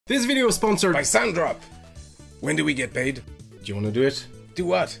This video is sponsored by Sounddrop. When do we get paid? Do you want to do it? Do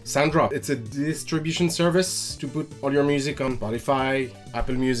what? Sounddrop. It's a distribution service to put all your music on Spotify,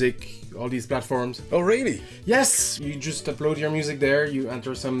 Apple Music, all these platforms. Oh, really? Yes! You just upload your music there, you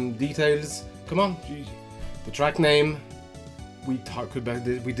enter some details. Come on, the track name. We talked about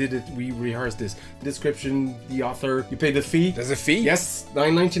this, we did it, we rehearsed this. The description, the author, you pay the fee. There's a fee? Yes,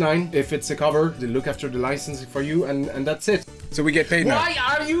 $9.99. If it's a cover, they look after the licensing for you, and that's it. So we get paid now? Why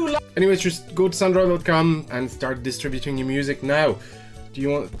are you Anyways, just go to sounddrop.com and start distributing your music now. Do you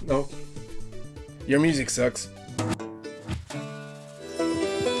want... No? Your music sucks.